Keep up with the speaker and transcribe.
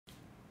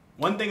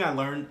One thing I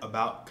learned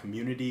about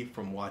community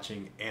from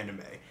watching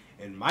anime.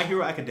 In My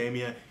Hero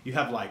Academia, you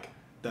have like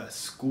the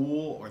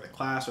school or the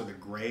class or the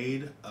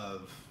grade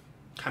of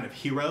kind of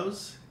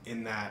heroes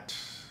in that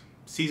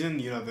season,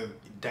 you know, the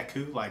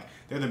Deku, like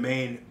they're the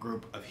main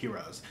group of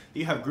heroes.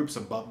 Then you have groups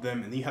above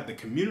them, and then you have the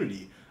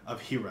community of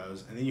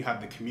heroes, and then you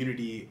have the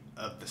community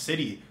of the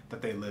city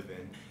that they live in,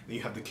 and then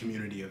you have the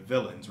community of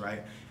villains, right?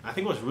 And I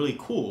think what's really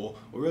cool,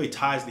 what really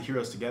ties the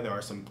heroes together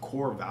are some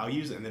core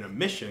values and then a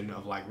mission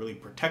of like really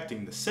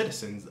protecting the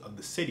citizens of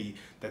the city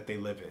that they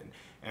live in.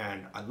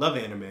 And I love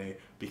anime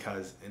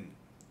because in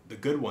the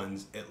good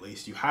ones, at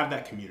least, you have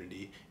that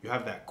community, you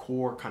have that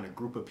core kind of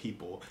group of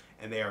people,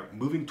 and they are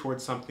moving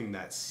towards something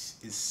that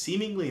is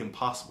seemingly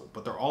impossible,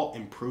 but they're all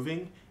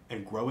improving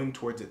and growing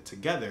towards it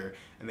together,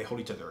 and they hold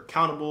each other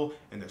accountable,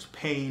 and there's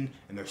pain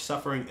and there's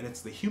suffering, and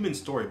it's the human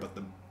story, but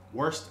the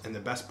worst and the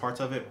best parts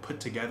of it put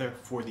together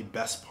for the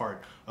best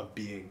part of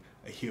being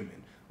a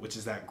human, which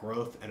is that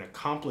growth and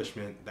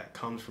accomplishment that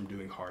comes from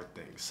doing hard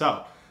things.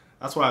 So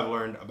that's what I've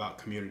learned about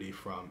community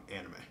from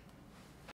anime.